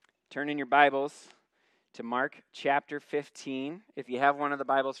Turn in your Bibles to Mark chapter 15. If you have one of the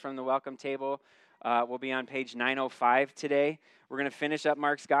Bibles from the welcome table, we'll be on page 905 today. We're going to finish up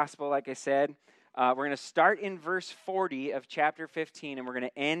Mark's gospel, like I said. We're going to start in verse 40 of chapter 15, and we're going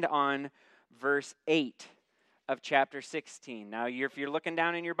to end on verse 8 of chapter 16. Now, if you're looking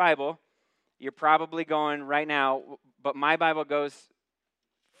down in your Bible, you're probably going right now, but my Bible goes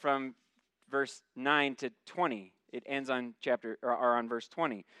from verse 9 to 20. It ends on on verse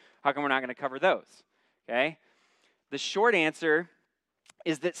 20. How come we're not going to cover those? Okay? The short answer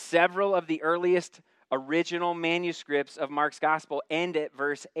is that several of the earliest original manuscripts of Mark's gospel end at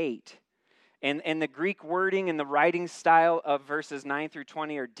verse 8. And the Greek wording and the writing style of verses 9 through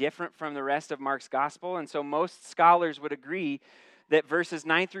 20 are different from the rest of Mark's gospel. And so most scholars would agree that verses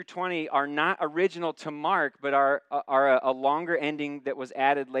 9 through 20 are not original to Mark, but are a longer ending that was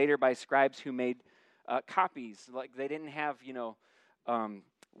added later by scribes who made copies. Like they didn't have,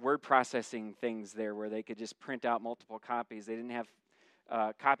 word processing things there where they could just print out multiple copies. They didn't have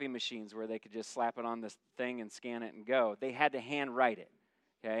copy machines where they could just slap it on this thing and scan it and go. They had to hand write it,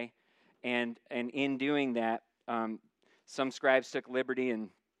 okay? And in doing that, some scribes took liberty and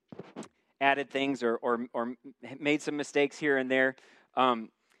added things or made some mistakes here and there.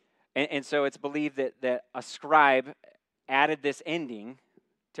 And so it's believed that a scribe added this ending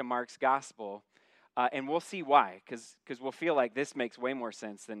to Mark's gospel. And we'll see why, because we'll feel like this makes way more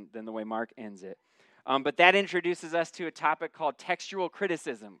sense than the way Mark ends it. But that introduces us to a topic called textual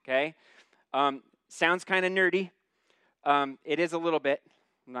criticism, okay? Sounds kind of nerdy. It is a little bit,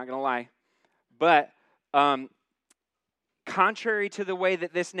 I'm not going to lie. But contrary to the way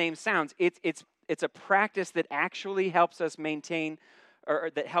that this name sounds, it's a practice that actually helps us maintain,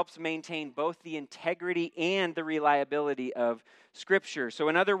 or that helps maintain both the integrity and the reliability of Scripture. So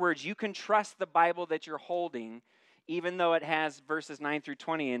in other words, you can trust the Bible that you're holding, even though it has verses 9 through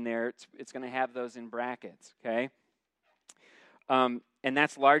 20 in there. It's going to have those in brackets, okay? And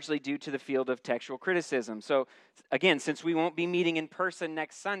that's largely due to the field of textual criticism. So again, since we won't be meeting in person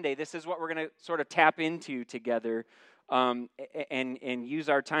next Sunday, this is what we're going to sort of tap into together and use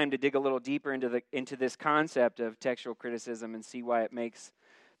our time to dig a little deeper into this concept of textual criticism and see why it makes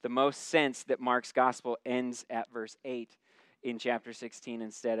the most sense that Mark's gospel ends at verse 8 in chapter 16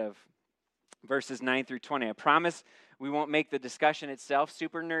 instead of verses 9 through 20. I promise we won't make the discussion itself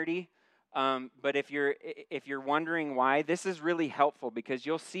super nerdy, but if you're wondering why, this is really helpful because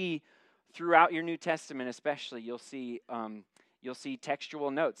you'll see throughout your New Testament, especially, you'll see textual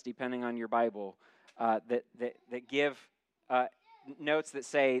notes depending on your Bible that give notes that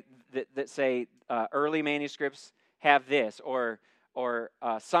say early manuscripts have this, or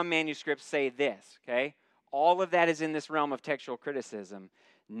some manuscripts say this. Okay, all of that is in this realm of textual criticism.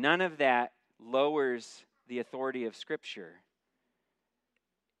 None of that lowers the authority of Scripture.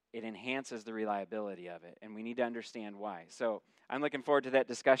 It enhances the reliability of it, and we need to understand why. So I'm looking forward to that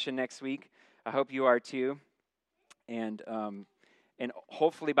discussion next week. I hope you are too, and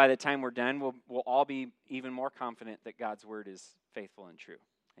hopefully by the time we're done, we'll all be even more confident that God's word is faithful and true.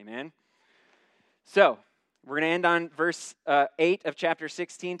 Amen? So we're going to end on verse 8 of chapter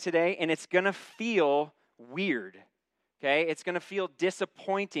 16 today, and it's going to feel weird. Okay, it's going to feel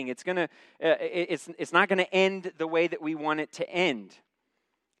disappointing. It's not going to end the way that we want it to end.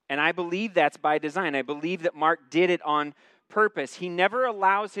 And I believe that's by design. I believe that Mark did it on purpose. He never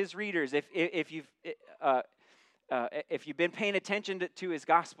allows his readers, if you've been paying attention to his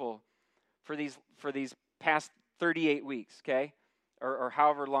gospel for these past 38 weeks, okay, or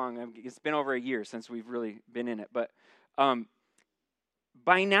however long, it's been over a year since we've really been in it. But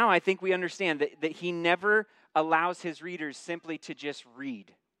by now, I think we understand that he never allows his readers simply to just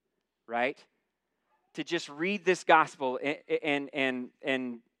read, right? To just read this gospel and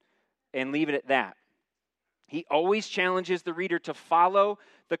leave it at that. He always challenges the reader to follow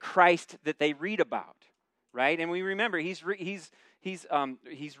the Christ that they read about, right? And we remember he's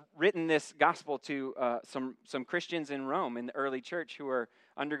written this gospel to some Christians in Rome in the early church who are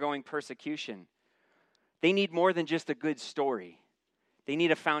undergoing persecution. They need more than just a good story. They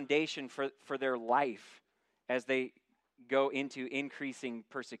need a foundation for their life as they go into increasing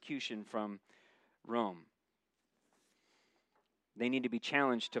persecution from Rome. They need to be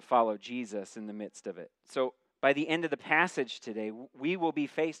challenged to follow Jesus in the midst of it. So by the end of the passage today, we will be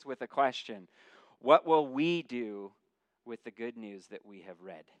faced with a question. What will we do with the good news that we have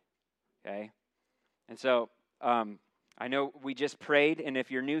read? Okay? And so I know we just prayed, and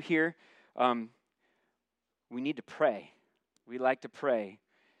if you're new here, we need to pray. We like to pray.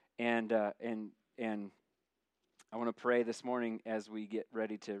 And I want to pray this morning as we get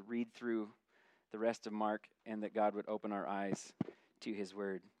ready to read through the rest of Mark, and that God would open our eyes to his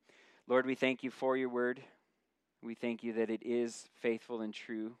word. Lord, we thank you for your word. We thank you that it is faithful and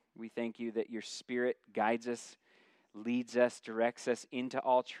true. We thank you that your Spirit guides us, leads us, directs us into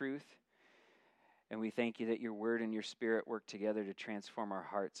all truth. And we thank you that your word and your Spirit work together to transform our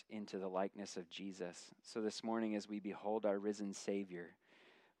hearts into the likeness of Jesus. So this morning, as we behold our risen Savior,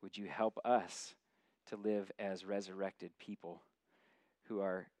 would you help us to live as resurrected people who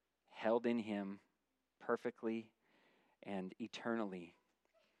are held in him perfectly and eternally.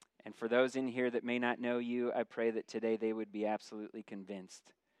 And for those in here that may not know you, I pray that today they would be absolutely convinced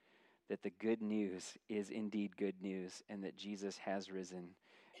that the good news is indeed good news and that Jesus has risen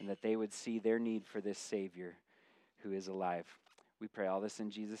and that they would see their need for this Savior who is alive. We pray all this in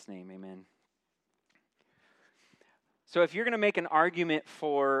Jesus' name, amen. So if you're going to make an argument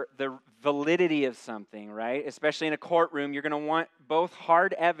for the validity of something, right, especially in a courtroom, you're going to want both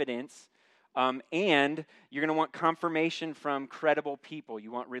hard evidence and you're going to want confirmation from credible people.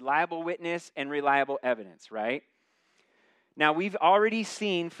 You want reliable witness and reliable evidence, right? Now, we've already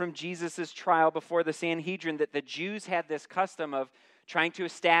seen from Jesus' trial before the Sanhedrin that the Jews had this custom of trying to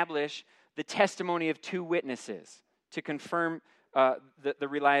establish the testimony of two witnesses to confirm the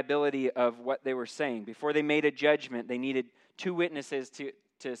reliability of what they were saying. Before they made a judgment, they needed two witnesses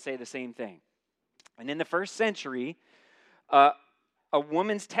to say the same thing. And in the first century, a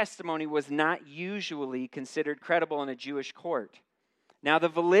woman's testimony was not usually considered credible in a Jewish court. Now, the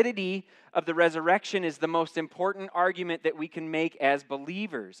validity of the resurrection is the most important argument that we can make as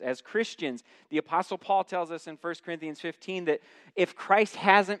believers, as Christians. The Apostle Paul tells us in 1 Corinthians 15 that if Christ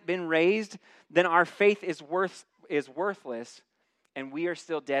hasn't been raised, then our faith is worthless, and we are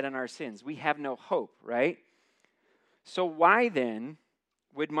still dead in our sins. We have no hope, right? So why then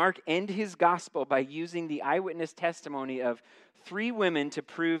would Mark end his gospel by using the eyewitness testimony of 3 women to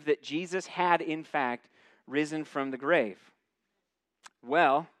prove that Jesus had, in fact, risen from the grave?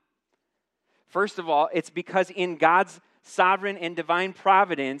 Well, first of all, it's because in God's sovereign and divine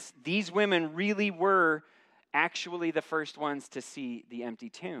providence, these women really were actually the first ones to see the empty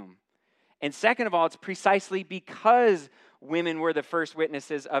tomb. And second of all, it's precisely because women were the first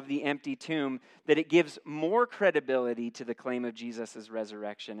witnesses of the empty tomb that it gives more credibility to the claim of Jesus'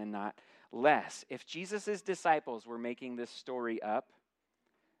 resurrection and not less. If Jesus' disciples were making this story up,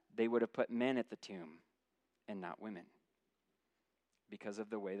 they would have put men at the tomb and not women because of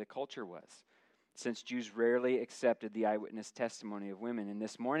the way the culture was, since Jews rarely accepted the eyewitness testimony of women. And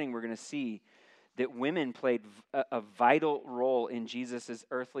this morning we're going to see that women played a vital role in Jesus'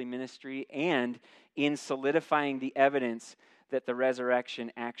 earthly ministry and in solidifying the evidence that the resurrection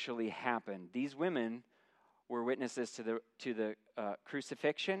actually happened. These women were witnesses to the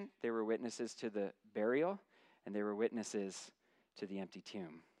crucifixion, they were witnesses to the burial, and they were witnesses to the empty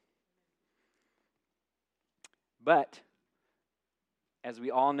tomb. But as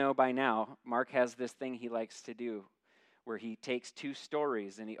we all know by now, Mark has this thing he likes to do where he takes 2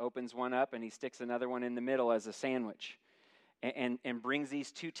 stories and he opens one up and he sticks another one in the middle as a sandwich and brings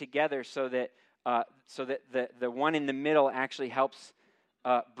these 2 together so that the one in the middle actually helps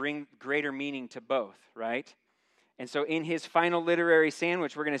bring greater meaning to both, right? And so in his final literary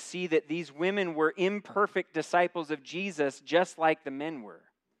sandwich, we're going to see that these women were imperfect disciples of Jesus just like the men were.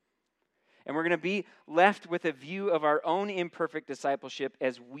 And we're going to be left with a view of our own imperfect discipleship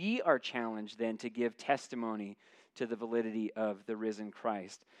as we are challenged then to give testimony to the validity of the risen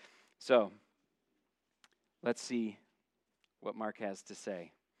Christ. So, let's see what Mark has to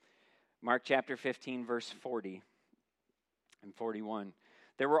say. Mark chapter 15, verse 40 and 41.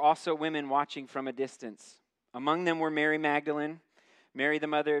 There were also women watching from a distance. Among them were Mary Magdalene, Mary the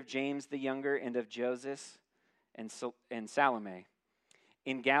mother of James the younger and of Joseph, and Salome.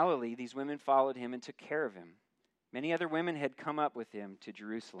 In Galilee, these women followed him and took care of him. Many other women had come up with him to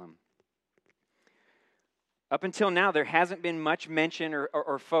Jerusalem. Up until now, there hasn't been much mention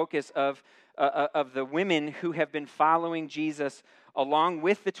or focus of the women who have been following Jesus along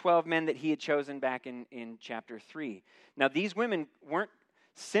with the 12 men that he had chosen back in chapter 3. Now, these women weren't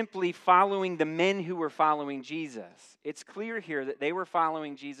simply following the men who were following Jesus. It's clear here that they were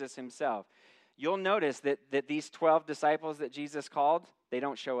following Jesus himself. You'll notice that these 12 disciples that Jesus called, they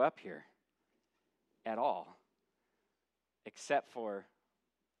don't show up here at all, except for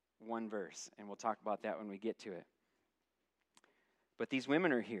one verse, and we'll talk about that when we get to it. But these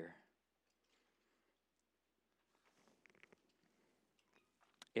women are here.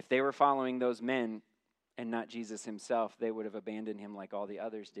 If they were following those men and not Jesus himself, they would have abandoned him like all the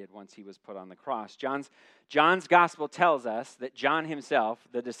others did once he was put on the cross. John's gospel tells us that John himself,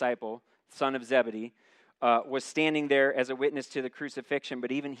 the disciple, son of Zebedee, was standing there as a witness to the crucifixion,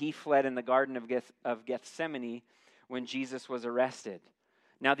 but even he fled in the Garden of Gethsemane when Jesus was arrested.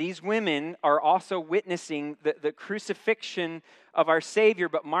 Now, these women are also witnessing the crucifixion of our Savior,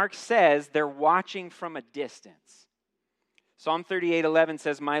 but Mark says they're watching from a distance. Psalm 38:11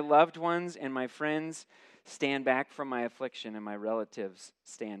 says, "My loved ones and my friends stand back from my affliction, and my relatives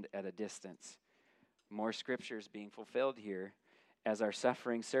stand at a distance." More scriptures being fulfilled here as our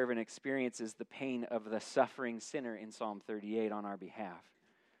suffering servant experiences the pain of the suffering sinner in Psalm 38 on our behalf.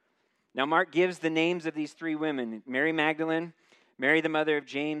 Now, Mark gives the names of these three women: Mary Magdalene, Mary the mother of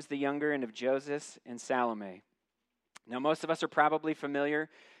James the younger and of Joseph, and Salome. Now, most of us are probably familiar,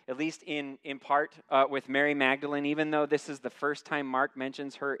 at least in part, with Mary Magdalene, even though this is the first time Mark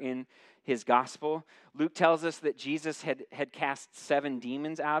mentions her in his gospel. Luke tells us that Jesus had cast 7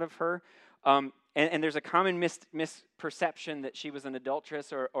 demons out of her. And there's a common misperception that she was an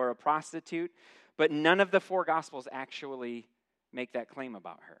adulteress or a prostitute, but none of the 4 Gospels actually make that claim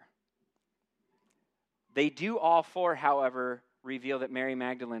about her. They do all 4, however, reveal that Mary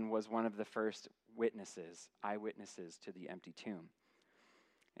Magdalene was one of the first eyewitnesses to the empty tomb,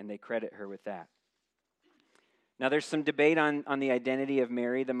 and they credit her with that. Now, there's some debate on the identity of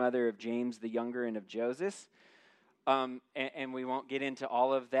Mary, the mother of James the younger and of Joseph. And we won't get into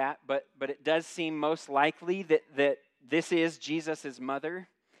all of that, but it does seem most likely that this is Jesus' mother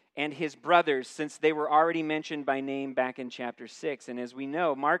and his brothers, since they were already mentioned by name back in chapter 6. And as we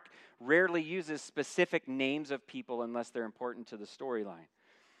know, Mark rarely uses specific names of people unless they're important to the storyline.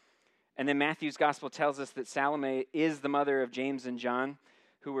 And then Matthew's gospel tells us that Salome is the mother of James and John,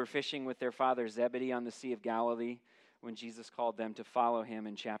 who were fishing with their father Zebedee on the Sea of Galilee when Jesus called them to follow him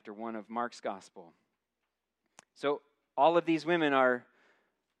in chapter 1 of Mark's gospel. So all of these women are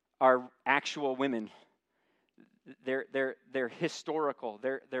actual women. They're historical.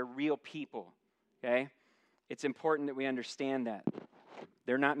 They're real people. Okay? It's important that we understand that.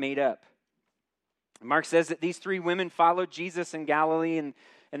 They're not made up. Mark says that these 3 women followed Jesus in Galilee and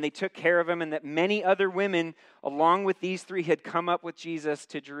they took care of him, and that many other women along with these 3 had come up with Jesus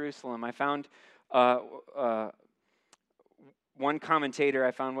to Jerusalem. I found one commentator,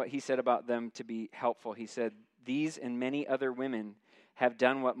 I found what he said about them to be helpful. He said, "These and many other women have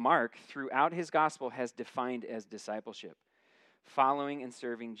done what Mark, throughout his gospel, has defined as discipleship, following and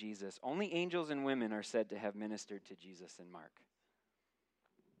serving Jesus. Only angels and women are said to have ministered to Jesus in Mark."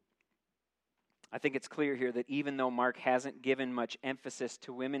 I think it's clear here that even though Mark hasn't given much emphasis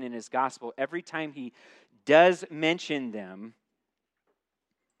to women in his gospel, every time he does mention them,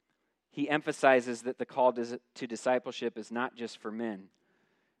 he emphasizes that the call to discipleship is not just for men.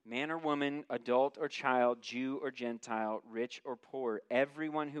 Man or woman, adult or child, Jew or Gentile, rich or poor,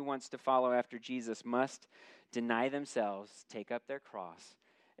 everyone who wants to follow after Jesus must deny themselves, take up their cross,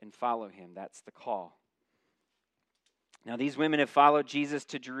 and follow him. That's the call. Now, these women have followed Jesus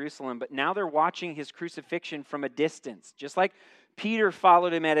to Jerusalem, but now they're watching his crucifixion from a distance. Just like Peter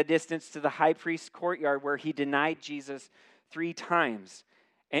followed him at a distance to the high priest's courtyard where he denied Jesus 3 times.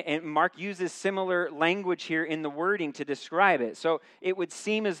 And Mark uses similar language here in the wording to describe it. So it would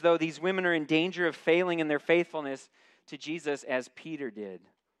seem as though these women are in danger of failing in their faithfulness to Jesus as Peter did.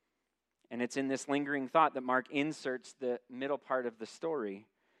 And it's in this lingering thought that Mark inserts the middle part of the story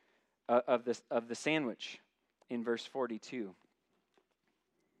of the sandwich in verse 42.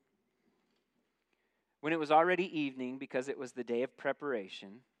 When it was already evening, because it was the day of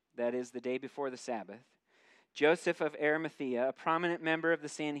preparation, that is, the day before the Sabbath, Joseph of Arimathea, a prominent member of the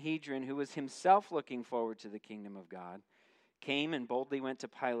Sanhedrin who was himself looking forward to the kingdom of God, came and boldly went to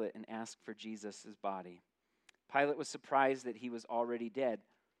Pilate and asked for Jesus' body. Pilate was surprised that he was already dead.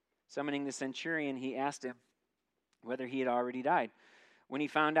 Summoning the centurion, he asked him whether he had already died. When he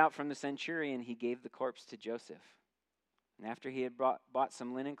found out from the centurion, he gave the corpse to Joseph. And after he had bought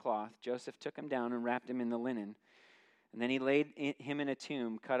some linen cloth, Joseph took him down and wrapped him in the linen. And then he laid him in a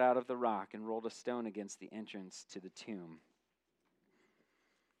tomb cut out of the rock and rolled a stone against the entrance to the tomb.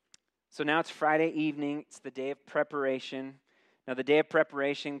 So now it's Friday evening. It's the day of preparation. Now, the day of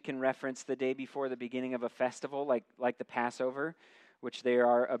preparation can reference the day before the beginning of a festival, like the Passover, which they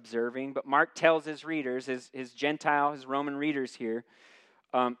are observing. But Mark tells his readers, his Gentile, his Roman readers here,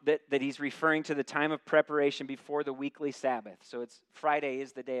 that he's referring to the time of preparation before the weekly Sabbath. So Friday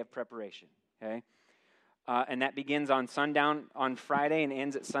is the day of preparation, okay? And that begins on sundown on Friday and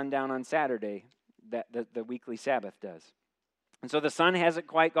ends at sundown on Saturday, that the weekly Sabbath does. And so the sun hasn't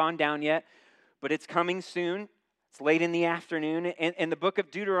quite gone down yet, but it's coming soon. It's late in the afternoon, and the book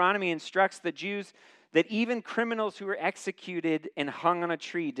of Deuteronomy instructs the Jews that even criminals who were executed and hung on a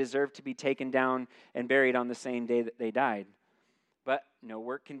tree deserve to be taken down and buried on the same day that they died. But no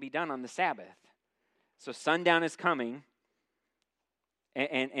work can be done on the Sabbath. So sundown is coming,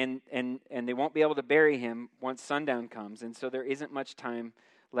 and they won't be able to bury him once sundown comes, and so there isn't much time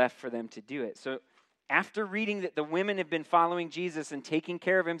left for them to do it. So after reading that the women have been following Jesus and taking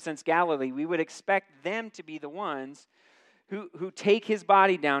care of him since Galilee, we would expect them to be the ones who take his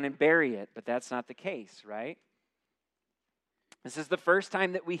body down and bury it, but that's not the case, right? This is the first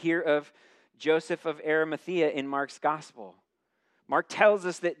time that we hear of Joseph of Arimathea in Mark's gospel. Mark tells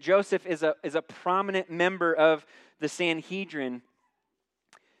us that Joseph is a prominent member of the Sanhedrin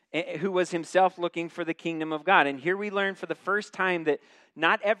who was himself looking for the kingdom of God. And here we learn for the first time that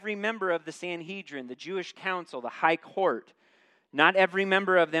not every member of the Sanhedrin, the Jewish council, the high court, not every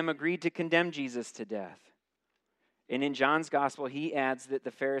member of them agreed to condemn Jesus to death. And in John's gospel, he adds that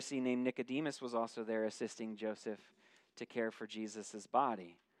the Pharisee named Nicodemus was also there assisting Joseph to care for Jesus'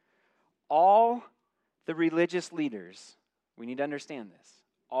 body. All the religious leaders, we need to understand this,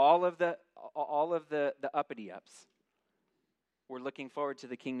 all of the uppity-ups were looking forward to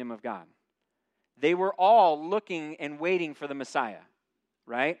the kingdom of God. They were all looking and waiting for the Messiah,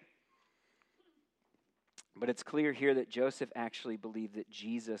 right? But it's clear here that Joseph actually believed that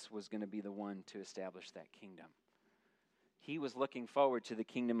Jesus was going to be the one to establish that kingdom. He was looking forward to the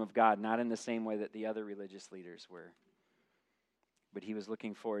kingdom of God, not in the same way that the other religious leaders were, but he was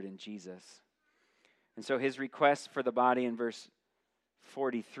looking forward in Jesus. And so his request for the body in verse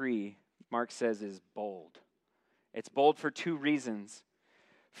 43, Mark says, is bold. It's bold for two reasons.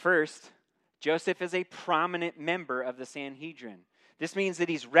 First, Joseph is a prominent member of the Sanhedrin. This means that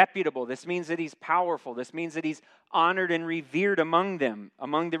he's reputable. This means that he's powerful. This means that he's honored and revered among them,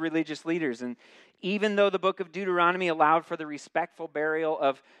 among the religious leaders. And even though the book of Deuteronomy allowed for the respectful burial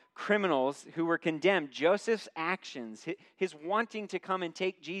of criminals who were condemned, Joseph's actions, his wanting to come and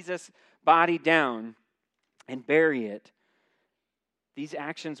take Jesus' body down and bury it, these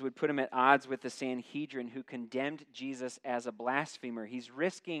actions would put him at odds with the Sanhedrin, who condemned Jesus as a blasphemer. He's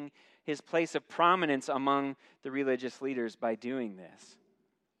risking his place of prominence among the religious leaders by doing this.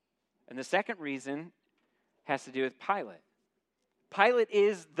 And the second reason has to do with Pilate. Pilate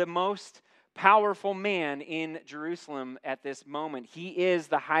is the most powerful man in Jerusalem at this moment. He is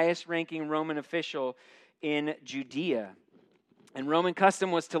the highest ranking Roman official in Judea. And Roman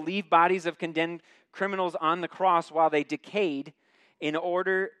custom was to leave bodies of condemned criminals on the cross while they decayed, in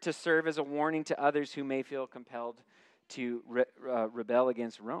order to serve as a warning to others who may feel compelled to rebel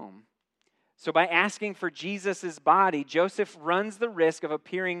against Rome. So by asking for Jesus' body, Joseph runs the risk of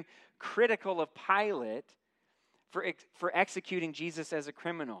appearing critical of Pilate for executing Jesus as a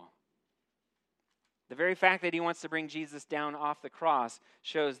criminal. The very fact that he wants to bring Jesus down off the cross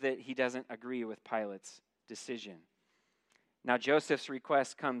shows that he doesn't agree with Pilate's decision. Now, Joseph's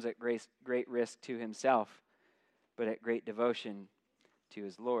request comes at great risk to himself, but at great devotion to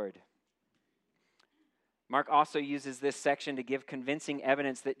his Lord. Mark also uses this section to give convincing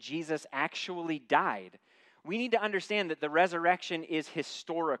evidence that Jesus actually died. We need to understand that the resurrection is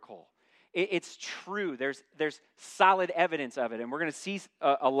historical. It's true. There's solid evidence of it, and we're going to see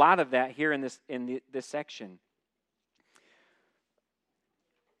a lot of that here in this section,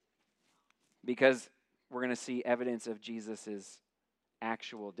 because we're going to see evidence of Jesus'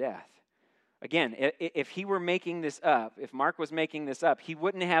 actual death. Again, if he were making this up, if Mark was making this up, he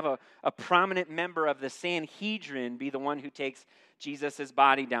wouldn't have a prominent member of the Sanhedrin be the one who takes Jesus'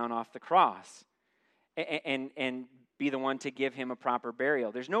 body down off the cross and be the one to give him a proper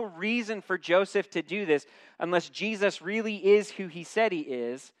burial. There's no reason for Joseph to do this unless Jesus really is who he said he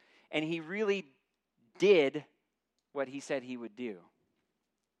is, and he really did what he said he would do.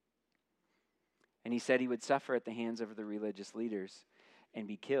 And he said he would suffer at the hands of the religious leaders and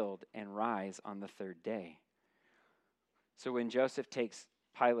be killed and rise on the third day. So when Joseph asks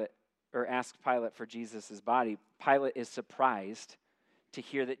Pilate for Jesus' body, Pilate is surprised to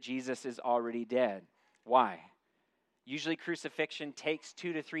hear that Jesus is already dead. Why? Usually crucifixion takes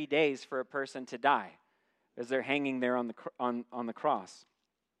 2 to 3 days for a person to die as they're hanging there on the cross.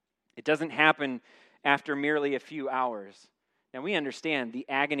 It doesn't happen after merely a few hours. Now we understand the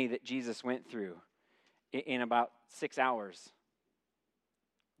agony that Jesus went through in about 6 hours.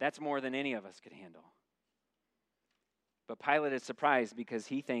 That's more than any of us could handle. But Pilate is surprised because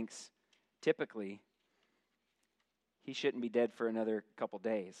he thinks typically he shouldn't be dead for another couple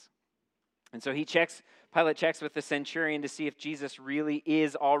days. And so Pilate checks with the centurion to see if Jesus really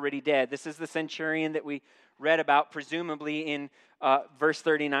is already dead. This is the centurion that we read about presumably in verse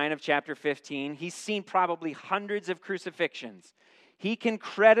 39 of chapter 15. He's seen probably hundreds of crucifixions. He can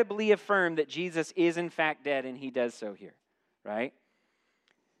credibly affirm that Jesus is in fact dead, and he does so here, right?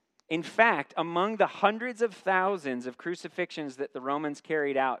 In fact, among the hundreds of thousands of crucifixions that the Romans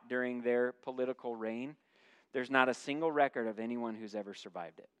carried out during their political reign, there's not a single record of anyone who's ever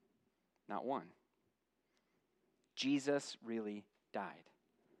survived it. Not one. Jesus really died.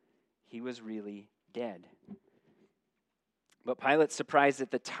 He was really dead. But Pilate's surprised at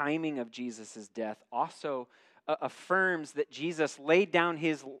the timing of Jesus' death also affirms that Jesus laid down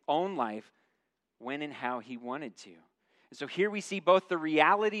his own life when and how he wanted to. And so here we see both the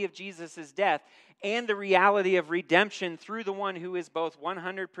reality of Jesus' death and the reality of redemption through the one who is both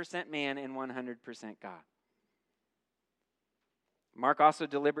 100% man and 100% God. Mark also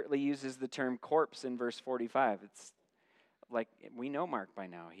deliberately uses the term corpse in verse 45. It's like we know Mark by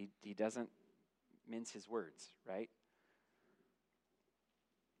now. He doesn't mince his words, right?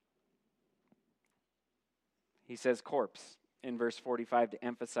 He says corpse in verse 45 to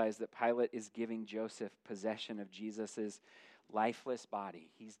emphasize that Pilate is giving Joseph possession of Jesus' lifeless body.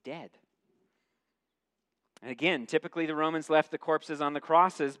 He's dead. And again, typically the Romans left the corpses on the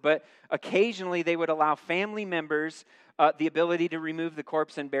crosses, but occasionally they would allow family members the ability to remove the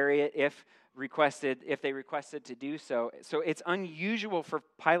corpse and bury it if they requested to do so. So it's unusual for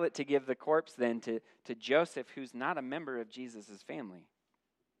Pilate to give the corpse then to Joseph, who's not a member of Jesus' family.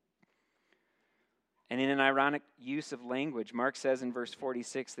 And in an ironic use of language, Mark says in verse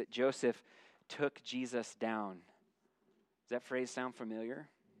 46 that Joseph took Jesus down. Does that phrase sound familiar?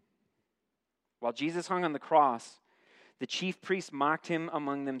 While Jesus hung on the cross, the chief priests mocked him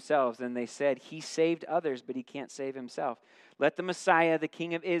among themselves, and they said, "He saved others, but he can't save himself. Let the Messiah, the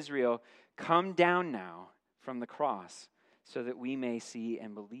King of Israel, come down now from the cross so that we may see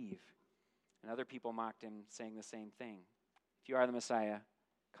and believe." And other people mocked him, saying the same thing. If you are the Messiah,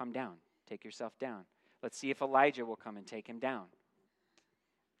 come down. Take yourself down. Let's see if Elijah will come and take him down.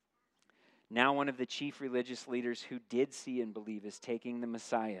 Now one of the chief religious leaders who did see and believe is taking the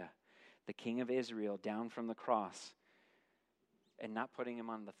Messiah, the King of Israel, down from the cross and not putting him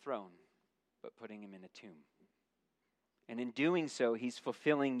on the throne, but putting him in a tomb. And in doing so, he's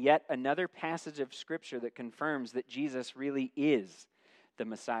fulfilling yet another passage of Scripture that confirms that Jesus really is the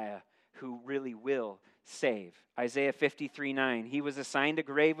Messiah who really will save. Isaiah 53:9, he was assigned a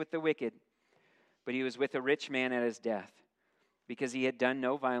grave with the wicked, but he was with a rich man at his death, because he had done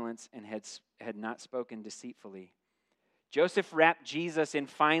no violence and had not spoken deceitfully. Joseph wrapped Jesus in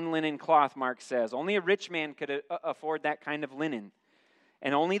fine linen cloth, Mark says. Only a rich man could afford that kind of linen.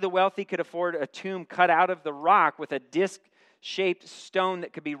 And only the wealthy could afford a tomb cut out of the rock with a disc-shaped stone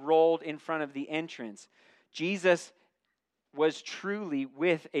that could be rolled in front of the entrance. Jesus was truly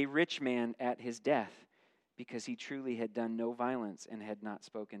with a rich man at his death, because he truly had done no violence and had not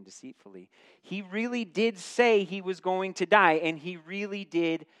spoken deceitfully. He really did say he was going to die, and he really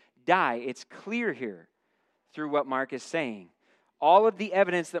did die. It's clear here through what Mark is saying. All of the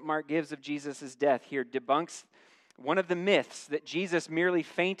evidence that Mark gives of Jesus' death here debunks one of the myths that Jesus merely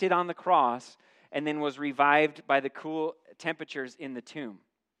fainted on the cross and then was revived by the cool temperatures in the tomb.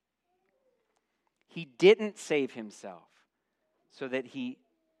 He didn't save himself so that he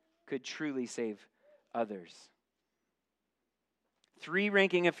could truly save others. 3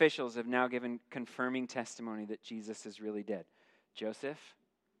 ranking officials have now given confirming testimony that Jesus is really dead. Joseph,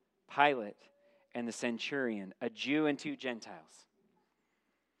 Pilate, and the centurion, a Jew and 2 Gentiles.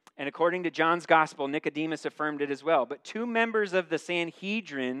 And according to John's gospel, Nicodemus affirmed it as well. But 2 members of the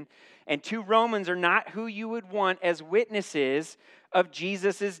Sanhedrin and 2 Romans are not who you would want as witnesses of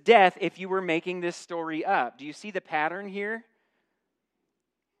Jesus' death if you were making this story up. Do you see the pattern here?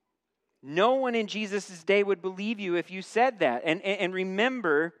 No one in Jesus' day would believe you if you said that. And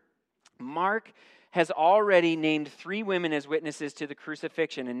remember, Mark has already named 3 women as witnesses to the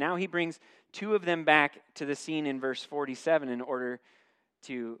crucifixion, and now he brings 2 of them back to the scene in verse 47 in order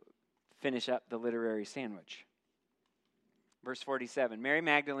to finish up the literary sandwich. Verse 47, Mary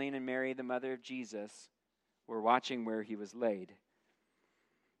Magdalene and Mary, the mother of Jesus, were watching where he was laid.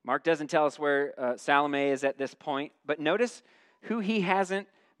 Mark doesn't tell us where Salome is at this point, but notice who he hasn't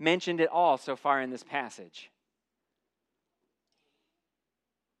mentioned at all so far in this passage.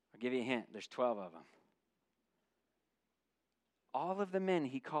 I'll give you a hint. There's 12 of them. All of the men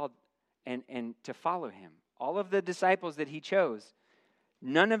he called and to follow him, all of the disciples that he chose,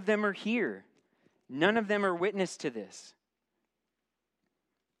 none of them are here. None of them are witness to this.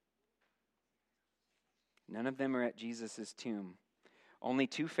 None of them are at Jesus' tomb. Only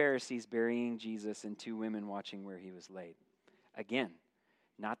 2 Pharisees burying Jesus and 2 women watching where he was laid. Again,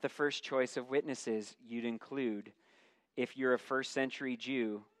 not the first choice of witnesses you'd include if you're a first century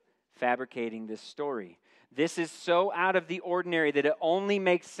Jew fabricating this story. This is so out of the ordinary that it only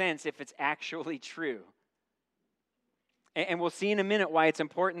makes sense if it's actually true. And we'll see in a minute why it's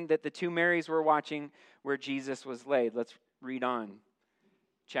important that the 2 Marys were watching where Jesus was laid. Let's read on.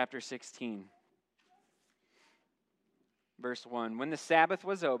 Chapter 16. Verse 1. When the Sabbath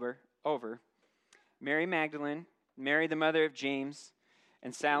was over, Mary Magdalene, Mary the mother of James,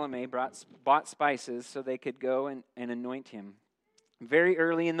 and Salome bought spices so they could go and anoint him. Very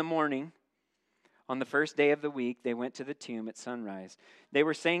early in the morning, on the first day of the week, they went to the tomb at sunrise. They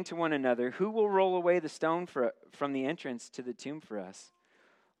were saying to one another, "Who will roll away the stone from the entrance to the tomb for us?"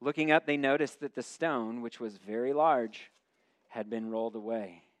 Looking up, they noticed that the stone, which was very large, had been rolled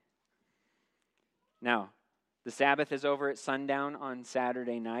away. Now, the Sabbath is over at sundown on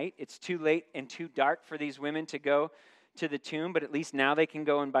Saturday night. It's too late and too dark for these women to go to the tomb, but at least now they can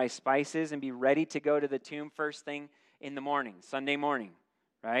go and buy spices and be ready to go to the tomb first thing in the morning, Sunday morning,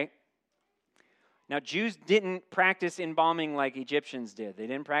 right? Now, Jews didn't practice embalming like Egyptians did. They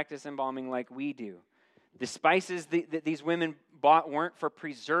didn't practice embalming like we do. The spices that these women bought weren't for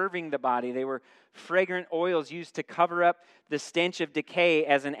preserving the body. They were fragrant oils used to cover up the stench of decay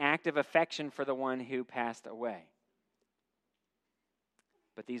as an act of affection for the one who passed away.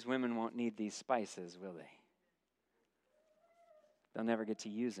 But these women won't need these spices, will they? They'll never get to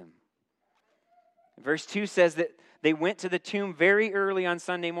use them. Verse 2 says that they went to the tomb very early on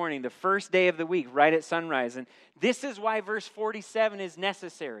Sunday morning, the first day of the week, right at sunrise. And this is why verse 47 is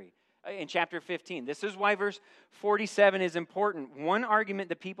necessary in chapter 15. This is why verse 47 is important. One argument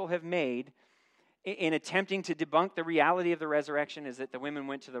that people have made in attempting to debunk the reality of the resurrection is that the women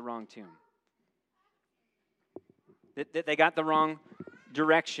went to the wrong tomb. That they got the wrong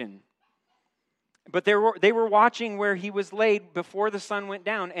direction. But they were watching where he was laid before the sun went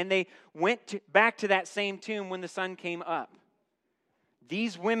down, and they went back to that same tomb when the sun came up.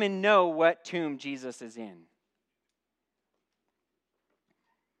 These women know what tomb Jesus is in.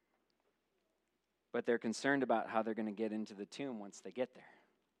 But they're concerned about how they're going to get into the tomb once they get there.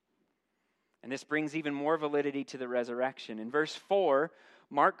 And this brings even more validity to the resurrection. In verse 4,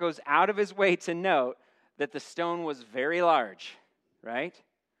 Mark goes out of his way to note that the stone was very large, right?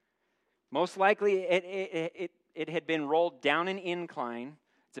 Most likely, it had been rolled down an incline.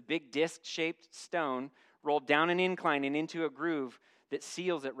 It's a big disc-shaped stone rolled down an incline and into a groove that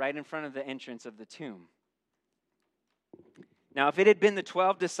seals it right in front of the entrance of the tomb. Now, if it had been the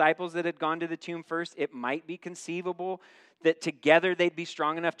 12 disciples that had gone to the tomb first, it might be conceivable that together they'd be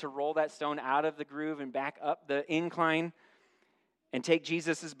strong enough to roll that stone out of the groove and back up the incline and take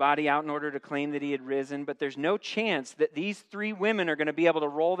Jesus' body out in order to claim that he had risen. But there's no chance that these three women are going to be able to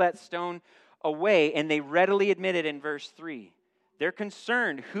roll that stone away, and they readily admit it in verse 3. They're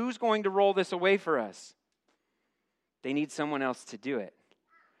concerned, who's going to roll this away for us? They need someone else to do it.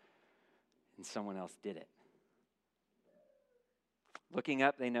 And someone else did it. Looking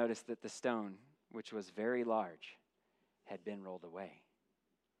up, they noticed that the stone, which was very large, had been rolled away.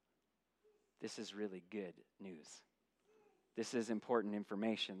 This is really good news. This is important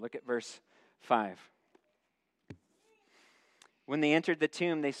information. Look at verse 5. When they entered the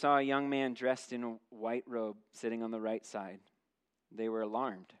tomb, they saw a young man dressed in a white robe sitting on the right side. They were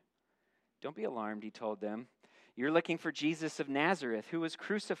alarmed. "Don't be alarmed," he told them. "You're looking for Jesus of Nazareth, who was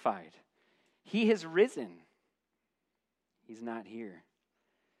crucified. He has risen. He's not here.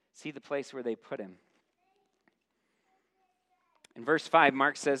 See the place where they put him." In verse 5,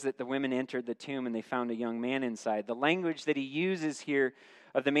 Mark says that the women entered the tomb and they found a young man inside. The language that he uses here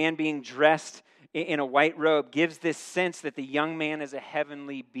of the man being dressed in a white robe gives this sense that the young man is a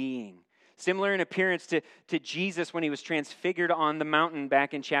heavenly being. Similar in appearance to Jesus when he was transfigured on the mountain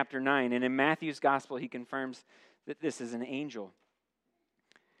back in chapter 9. And in Matthew's gospel, he confirms that this is an angel.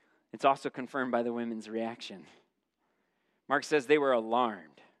 It's also confirmed by the women's reaction. Mark says they were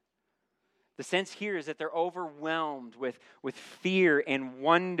alarmed. The sense here is that they're overwhelmed with fear and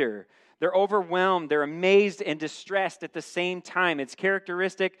wonder. They're overwhelmed, they're amazed and distressed at the same time. It's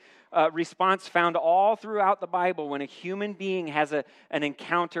characteristic response found all throughout the Bible when a human being has an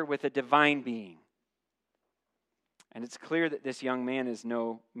encounter with a divine being. And it's clear that this young man is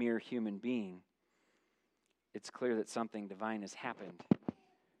no mere human being. It's clear that something divine has happened.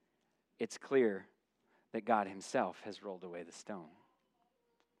 It's clear that God himself has rolled away the stone.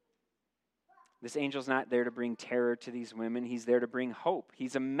 This angel's not there to bring terror to these women. He's there to bring hope.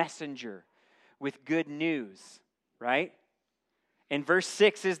 He's a messenger with good news, right? And verse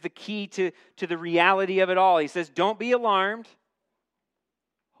 6 is the key to the reality of it all. He says, "Don't be alarmed."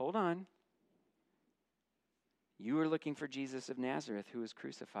 Hold on. "You are looking for Jesus of Nazareth who was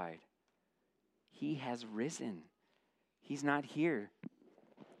crucified. He has risen. He's not here.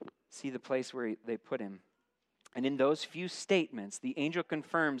 See the place where they put him." And in those few statements, the angel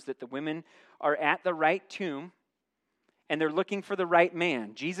confirms that the women are at the right tomb and they're looking for the right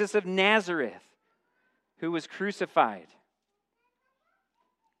man, Jesus of Nazareth, who was crucified.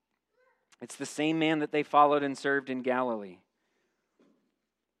 It's the same man that they followed and served in Galilee.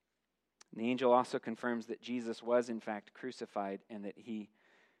 And the angel also confirms that Jesus was in fact crucified and that he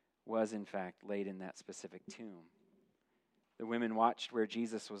was in fact laid in that specific tomb. The women watched where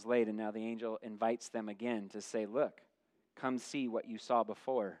Jesus was laid, and now the angel invites them again to say, look, come see what you saw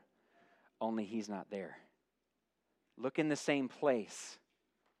before, only he's not there. Look in the same place.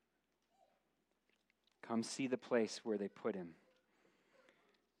 Come see the place where they put him.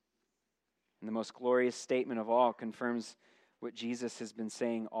 And the most glorious statement of all confirms what Jesus has been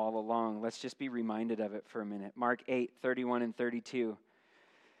saying all along. Let's just be reminded of it for a minute. Mark 8:31 and 32.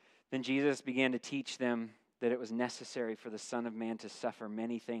 Then Jesus began to teach them that it was necessary for the Son of Man to suffer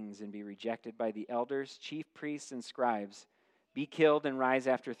many things and be rejected by the elders, chief priests, and scribes, be killed and rise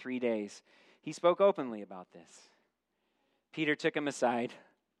after 3 days. He spoke openly about this. Peter took him aside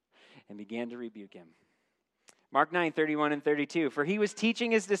and began to rebuke him. Mark 9:31 and 32. For he was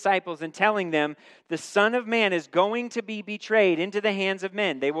teaching his disciples and telling them, the Son of Man is going to be betrayed into the hands of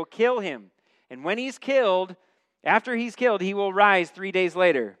men. They will kill him. And when he's killed, after he's killed, he will rise 3 days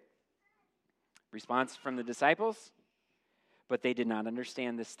later. Response from the disciples? But they did not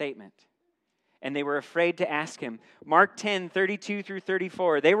understand this statement. And they were afraid to ask him. Mark 10:32 through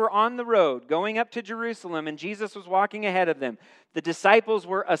 34. They were on the road going up to Jerusalem, and Jesus was walking ahead of them. The disciples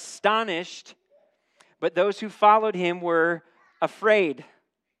were astonished, but those who followed him were afraid.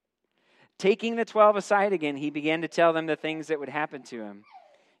 Taking the 12 aside again, he began to tell them the things that would happen to him.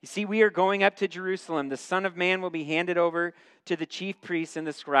 You see, we are going up to Jerusalem. The Son of Man will be handed over to the chief priests and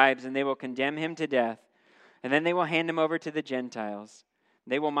the scribes, and they will condemn him to death. And then they will hand him over to the Gentiles.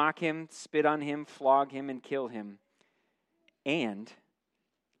 They will mock him, spit on him, flog him, and kill him. And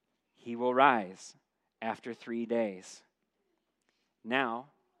he will rise after 3 days. Now,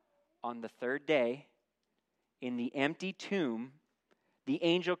 on the third day, in the empty tomb, the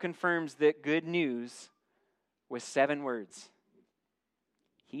angel confirms that good news with 7 words.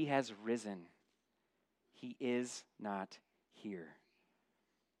 He has risen. He is not here.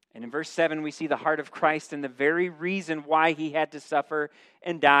 And in verse 7, we see the heart of Christ and the very reason why he had to suffer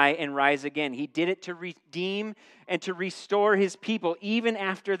and die and rise again. He did it to redeem and to restore his people, even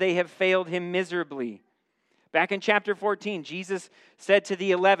after they have failed him miserably. Back in chapter 14, Jesus said to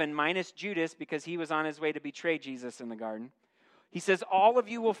the 11, minus Judas, because he was on his way to betray Jesus in the garden, he says, all of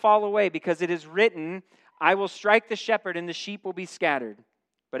you will fall away because it is written, I will strike the shepherd and the sheep will be scattered.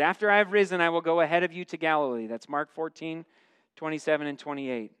 But after I have risen, I will go ahead of you to Galilee. That's Mark 14:27 and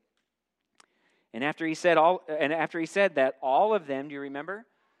 28. And after he said that, all of them, do you remember?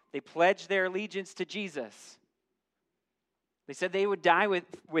 They pledged their allegiance to Jesus. They said they would die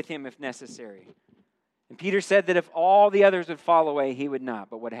with him if necessary. And Peter said that if all the others would fall away, he would not.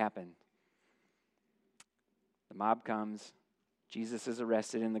 But what happened? The mob comes. Jesus is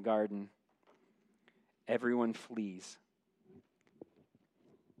arrested in the garden. Everyone flees.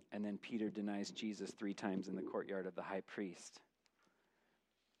 And then Peter denies Jesus 3 times in the courtyard of the high priest.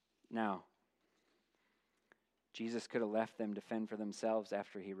 Now, Jesus could have left them to fend for themselves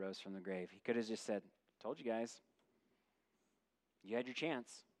after he rose from the grave. He could have just said, told you guys. You had your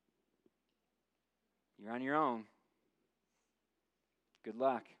chance. You're on your own. Good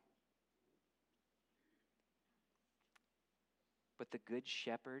luck. But the good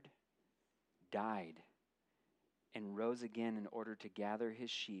shepherd died and rose again in order to gather his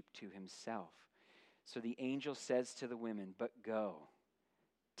sheep to himself. So the angel says to the women, but go,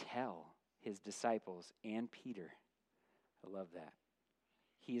 tell his disciples and Peter. I love that.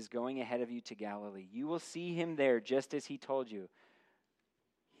 He is going ahead of you to Galilee. You will see him there just as he told you.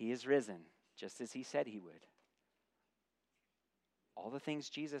 He is risen, just as he said he would. All the things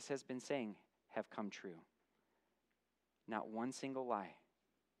Jesus has been saying have come true. Not one single lie.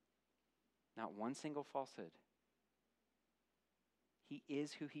 Not one single falsehood. He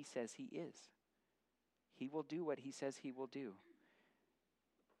is who he says he is. He will do what he says he will do.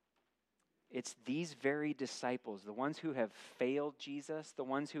 It's these very disciples, the ones who have failed Jesus, the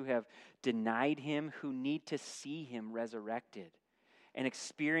ones who have denied him, who need to see him resurrected and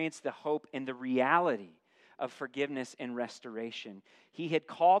experience the hope and the reality of forgiveness and restoration. He had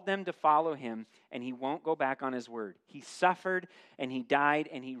called them to follow him, and he won't go back on his word. He suffered, and he died,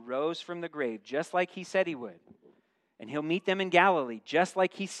 and he rose from the grave, just like he said he would. And he'll meet them in Galilee, just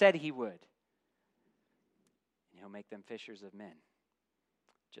like he said he would. And he'll make them fishers of men,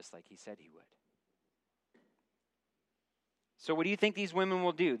 just like he said he would. So what do you think these women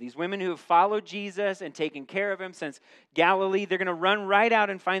will do? These women who have followed Jesus and taken care of him since Galilee, they're going to run right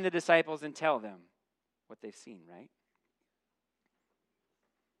out and find the disciples and tell them what they've seen, right?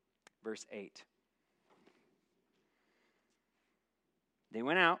 Verse 8. They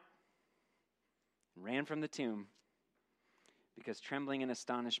went out and ran from the tomb because trembling and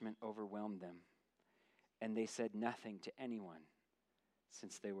astonishment overwhelmed them, and they said nothing to anyone,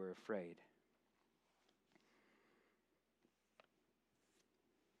 since they were afraid.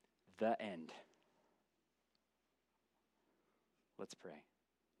 The end. Let's pray.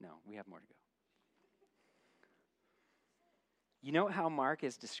 No, we have more to go. You know how Mark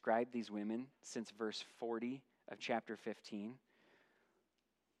has described these women since verse 40 of chapter 15?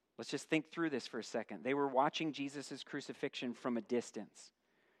 Let's just think through this for a second. They were watching Jesus' crucifixion from a distance.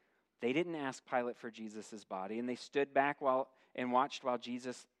 They didn't ask Pilate for Jesus' body, and they stood back and watched while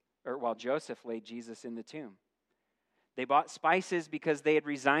Joseph laid Jesus in the tomb. They bought spices because they had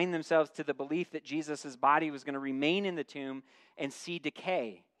resigned themselves to the belief that Jesus' body was going to remain in the tomb and see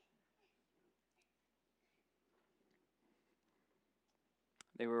decay.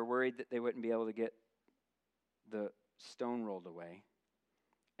 They were worried that they wouldn't be able to get the stone rolled away.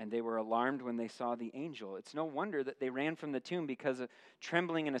 And they were alarmed when they saw the angel. It's no wonder that they ran from the tomb, because of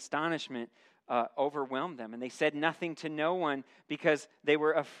trembling and astonishment overwhelmed them. And they said nothing to no one because they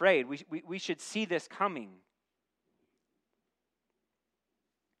were afraid. We should see this coming.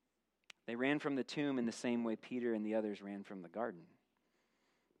 They ran from the tomb in the same way Peter and the others ran from the garden.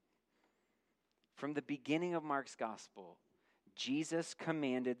 From the beginning of Mark's gospel, Jesus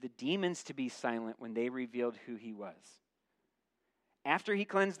commanded the demons to be silent when they revealed who he was. After he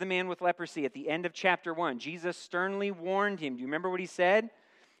cleansed the man with leprosy at the end of chapter 1, Jesus sternly warned him. Do you remember what he said?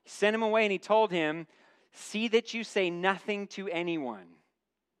 He sent him away and he told him, "See that you say nothing to anyone."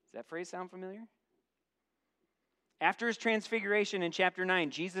 Does that phrase sound familiar? After his transfiguration in chapter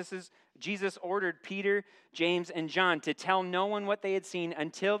 9, Jesus ordered Peter, James, and John to tell no one what they had seen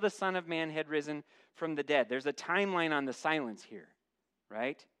until the Son of Man had risen from the dead. There's a timeline on the silence here,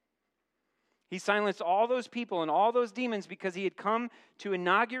 right? He silenced all those people and all those demons because he had come to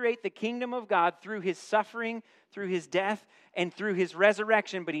inaugurate the kingdom of God through his suffering, through his death, and through his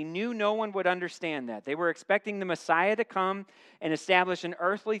resurrection, but he knew no one would understand that. They were expecting the Messiah to come and establish an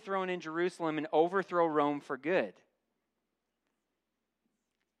earthly throne in Jerusalem and overthrow Rome for good.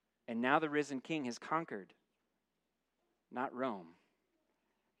 And now the risen king has conquered, not Rome,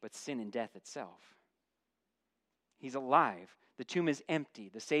 but sin and death itself. He's alive. The tomb is empty.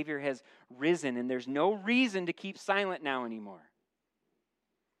 The Savior has risen, and there's no reason to keep silent now anymore.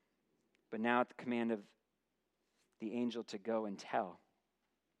 But now at the command of the angel to go and tell,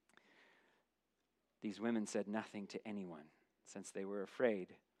 these women said nothing to anyone since they were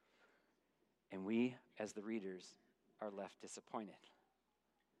afraid. And we, as the readers, are left disappointed.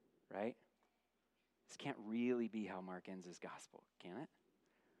 Right? This can't really be how Mark ends his gospel, can it?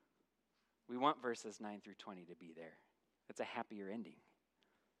 We want verses 9 through 20 to be there. That's a happier ending.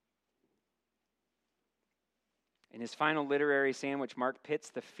 In his final literary sandwich, Mark pits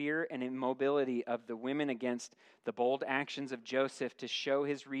the fear and immobility of the women against the bold actions of Joseph to show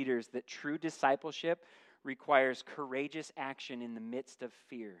his readers that true discipleship requires courageous action in the midst of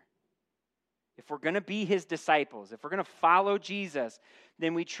fear. If we're going to be his disciples, if we're going to follow Jesus,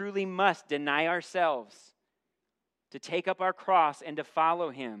 then we truly must deny ourselves to take up our cross and to follow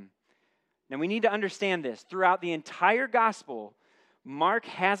him. Now we need to understand this. Throughout the entire gospel, Mark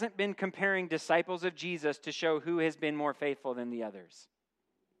hasn't been comparing disciples of Jesus to show who has been more faithful than the others.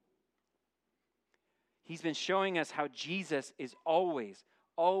 He's been showing us how Jesus is always,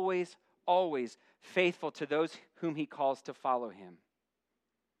 always, always faithful to those whom he calls to follow him,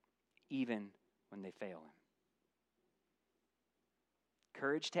 even when they fail him.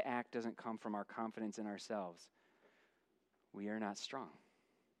 Courage to act doesn't come from our confidence in ourselves. We are not strong.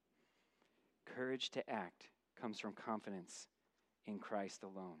 Courage to act comes from confidence in Christ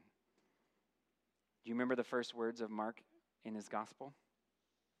alone. Do you remember the first words of Mark in his gospel?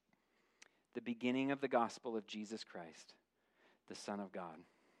 The beginning of the gospel of Jesus Christ, the Son of God.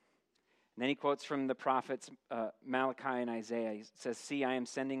 And then he quotes from the prophets Malachi and Isaiah. He says, "See, I am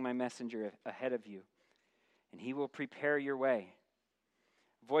sending my messenger ahead of you, and he will prepare your way.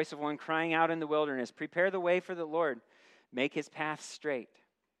 Voice of one crying out in the wilderness, prepare the way for the Lord, make his path straight."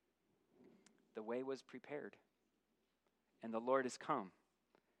 The way was prepared, and the Lord has come.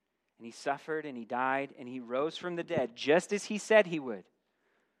 And he suffered, and he died, and he rose from the dead, just as he said he would.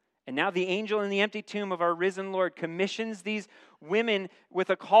 And now the angel in the empty tomb of our risen Lord commissions these women with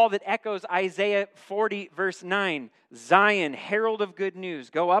a call that echoes Isaiah 40, verse 9. Zion, herald of good news,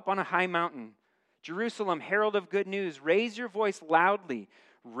 go up on a high mountain. Jerusalem, herald of good news, raise your voice loudly.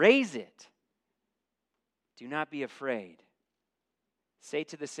 Raise it. Do not be afraid. Say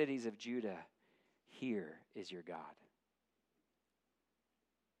to the cities of Judah, here is your God.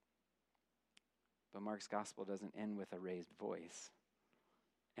 But Mark's gospel doesn't end with a raised voice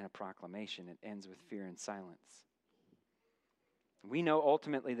and a proclamation. It ends with fear and silence. We know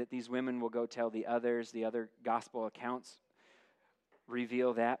ultimately that these women will go tell the others. The other gospel accounts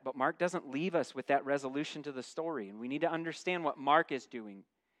reveal that. But Mark doesn't leave us with that resolution to the story. And we need to understand what Mark is doing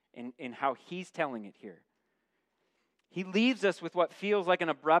in how he's telling it here. He leaves us with what feels like an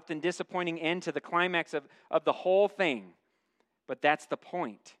abrupt and disappointing end to the climax of the whole thing. But that's the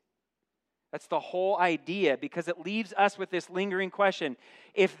point. That's the whole idea, because it leaves us with this lingering question.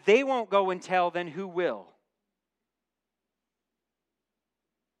 If they won't go and tell, then who will?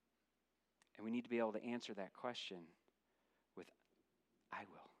 And we need to be able to answer that question with, I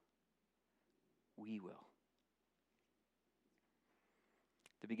will. We will.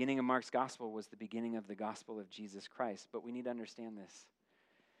 The beginning of Mark's gospel was the beginning of the gospel of Jesus Christ. But we need to understand this.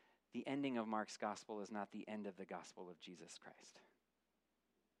 The ending of Mark's gospel is not the end of the gospel of Jesus Christ.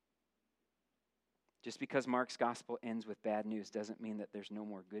 Just because Mark's gospel ends with bad news doesn't mean that there's no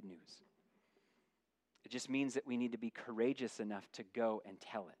more good news. It just means that we need to be courageous enough to go and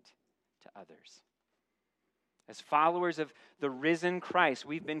tell it to others. As followers of the risen Christ,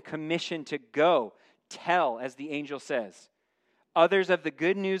 we've been commissioned to go tell, as the angel says, others of the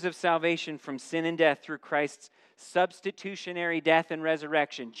good news of salvation from sin and death through Christ's substitutionary death and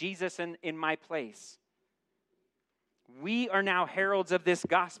resurrection, Jesus in my place. We are now heralds of this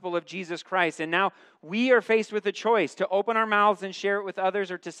gospel of Jesus Christ, and now we are faced with a choice to open our mouths and share it with others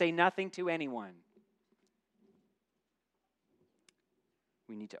or to say nothing to anyone.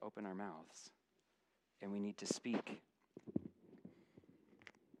 We need to open our mouths, and we need to speak.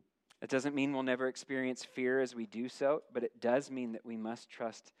 It doesn't mean we'll never experience fear as we do so, but it does mean that we must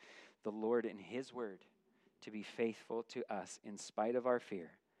trust the Lord in His word to be faithful to us in spite of our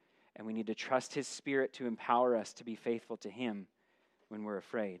fear. And we need to trust His Spirit to empower us to be faithful to Him when we're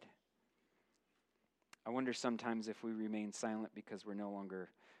afraid. I wonder sometimes if we remain silent because we're no longer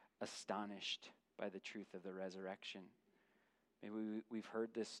astonished by the truth of the resurrection. Maybe we've heard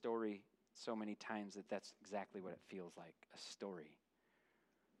this story so many times that that's exactly what it feels like, a story.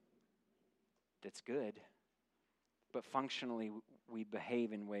 That's good, but functionally we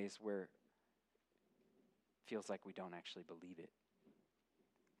behave in ways where it feels like we don't actually believe it.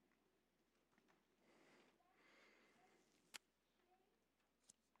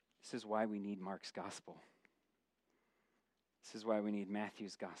 This is why we need Mark's gospel. This is why we need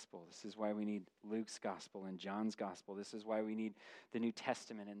Matthew's gospel. This is why we need Luke's gospel and John's gospel. This is why we need the New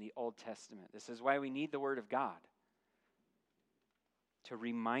Testament and the Old Testament. This is why we need the Word of God to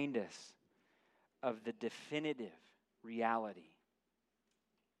remind us of the definitive reality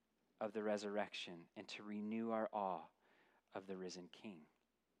of the resurrection and to renew our awe of the risen King.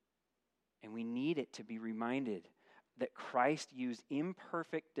 And we need it to be reminded that Christ used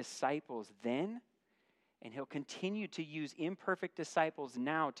imperfect disciples then, and He'll continue to use imperfect disciples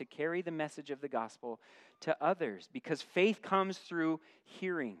now to carry the message of the gospel to others, because faith comes through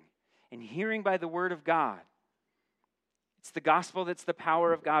hearing, and hearing by the word of God. It's the gospel that's the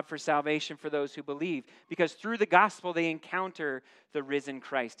power of God for salvation for those who believe, because through the gospel they encounter the risen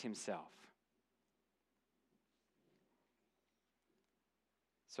Christ Himself.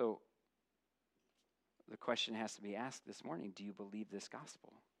 So, the question has to be asked this morning, do you believe this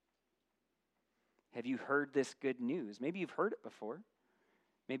gospel? Have you heard this good news? Maybe you've heard it before.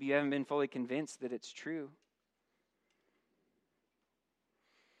 Maybe you haven't been fully convinced that it's true.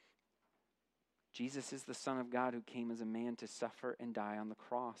 Jesus is the Son of God who came as a man to suffer and die on the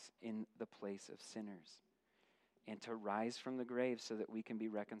cross in the place of sinners and to rise from the grave so that we can be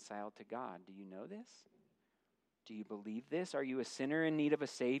reconciled to God. Do you know this? Do you believe this? Are you a sinner in need of a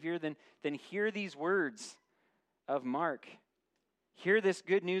Savior? Then hear these words of Mark. Hear this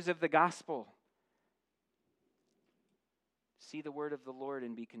good news of the gospel. See the word of the Lord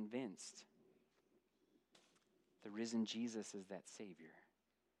and be convinced. The risen Jesus is that Savior.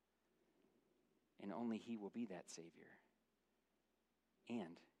 And only He will be that Savior.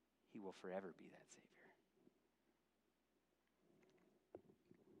 And He will forever be that Savior.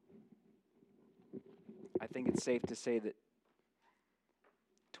 I think it's safe to say that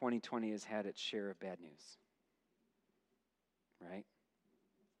 2020 has had its share of bad news. Right?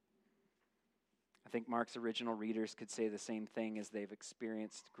 I think Mark's original readers could say the same thing as they've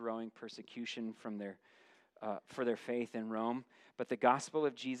experienced growing persecution for their faith in Rome. But the gospel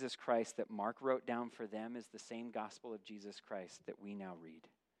of Jesus Christ that Mark wrote down for them is the same gospel of Jesus Christ that we now read.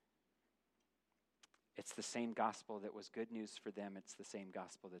 It's the same gospel that was good news for them. It's the same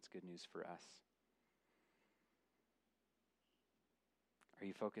gospel that's good news for us. Are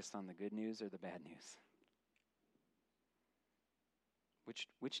you focused on the good news or the bad news?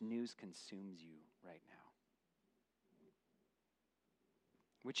 Which news consumes you right now?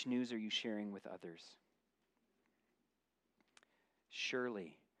 Which news are you sharing with others?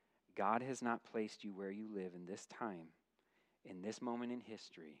 Surely, God has not placed you where you live in this time, in this moment in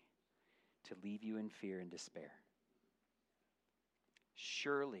history, to leave you in fear and despair.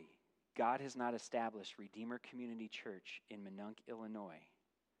 Surely, God has not established Redeemer Community Church in Minonk, Illinois,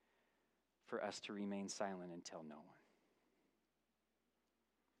 for us to remain silent and tell no one.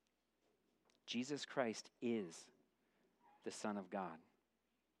 Jesus Christ is the Son of God,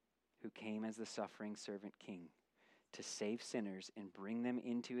 who came as the suffering servant king to save sinners and bring them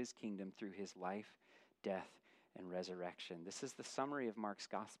into his kingdom through his life, death, and resurrection. This is the summary of Mark's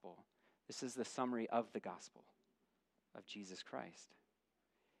gospel. This is the summary of the gospel of Jesus Christ.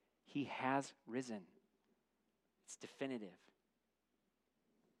 He has risen. It's definitive.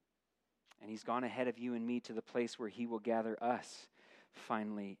 And he's gone ahead of you and me to the place where he will gather us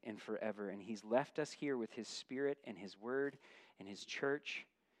finally and forever. And he's left us here with his Spirit and his word and his church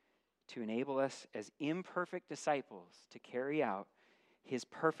to enable us as imperfect disciples to carry out his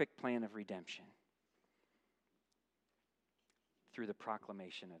perfect plan of redemption through the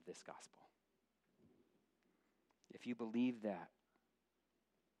proclamation of this gospel. If you believe that,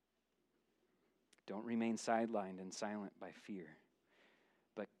 don't remain sidelined and silent by fear,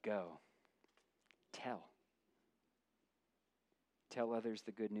 but go. Tell others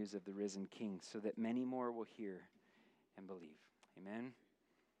the good news of the risen King so that many more will hear and believe. Amen.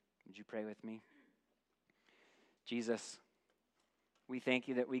 Would you pray with me? Jesus, we thank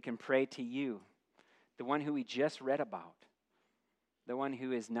you that we can pray to you, the one who we just read about, the one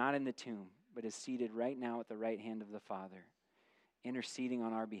who is not in the tomb, but is seated right now at the right hand of the Father, interceding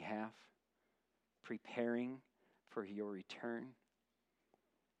on our behalf, preparing for your return,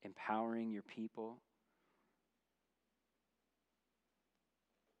 empowering your people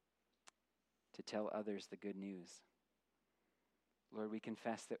to tell others the good news. Lord, we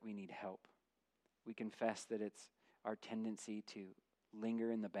confess that we need help. We confess that it's our tendency to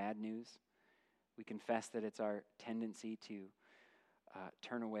linger in the bad news. We confess that it's our tendency to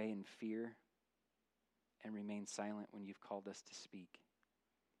turn away in fear and remain silent when you've called us to speak.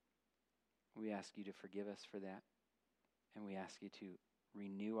 We ask you to forgive us for that, and we ask you to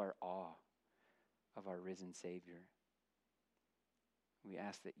renew our awe of our risen Savior. We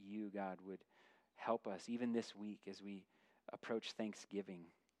ask that you, God, would help us even this week as we approach Thanksgiving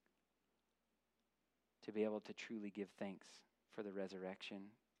to be able to truly give thanks for the resurrection,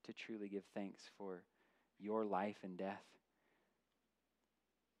 to truly give thanks for your life and death,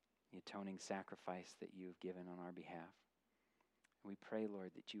 the atoning sacrifice that you have given on our behalf. We pray,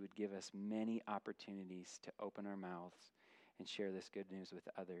 Lord, that you would give us many opportunities to open our mouths and share this good news with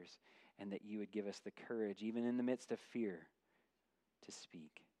others, and that you would give us the courage, even in the midst of fear, to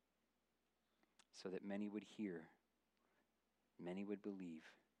speak, so that many would hear, many would believe,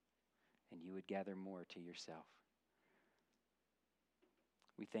 and you would gather more to yourself.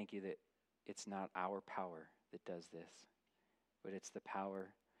 We thank you that it's not our power that does this, but it's the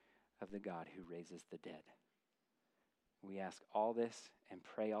power of the God who raises the dead. We ask all this and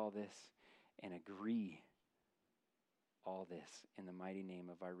pray all this and agree all this in the mighty name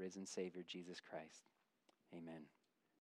of our risen Savior, Jesus Christ. Amen.